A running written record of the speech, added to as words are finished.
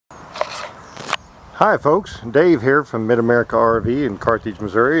Hi folks, Dave here from Mid-America RV in Carthage,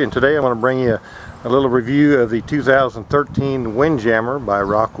 Missouri, and today I want to bring you a little review of the 2013 Windjammer by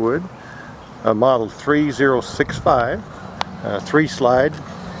Rockwood, a model 3065, 3-slide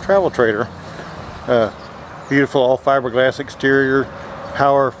travel trailer. Beautiful all fiberglass exterior,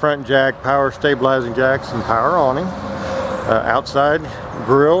 power front jack, power stabilizing jacks, and power awning. Outside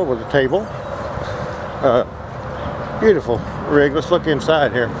grill with a table. Beautiful rig. Let's look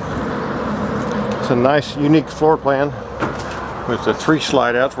inside here. It's a nice unique floor plan with the 3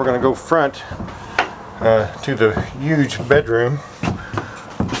 slide outs. We're going to go front to the huge bedroom.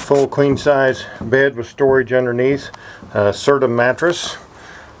 Full queen size bed with storage underneath. Serta mattress.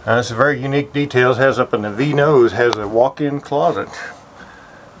 It's a very unique details. Has up in the V-nose, has a walk-in closet.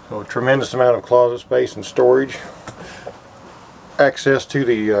 So a tremendous amount of closet space and storage. Access to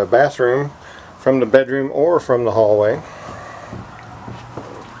the bathroom from the bedroom or from the hallway.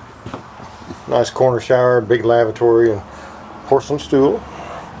 Nice corner shower, big lavatory, and porcelain stool.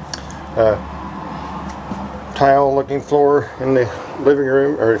 Tile looking floor in the living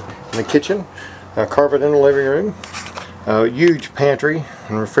room, or in the kitchen. Carpet in the living room. Huge pantry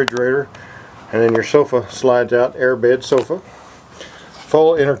and refrigerator. And then your sofa slides out, airbed sofa.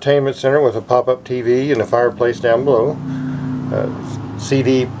 Full entertainment center with a pop-up TV and a fireplace down below.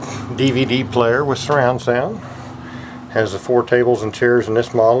 CD DVD player with surround sound. Has the 4 tables and chairs in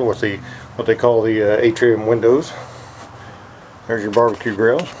this model with the what they call the atrium windows. There's your barbecue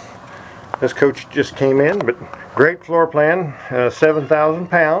grill. This coach just came in, but great floor plan, 7,000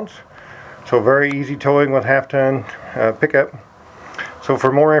 pounds. So very easy towing with half-ton pickup. So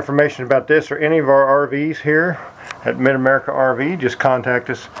for more information about this or any of our RVs here at Mid-America RV, just contact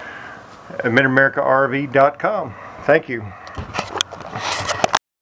us at midamericarv.com. Thank you.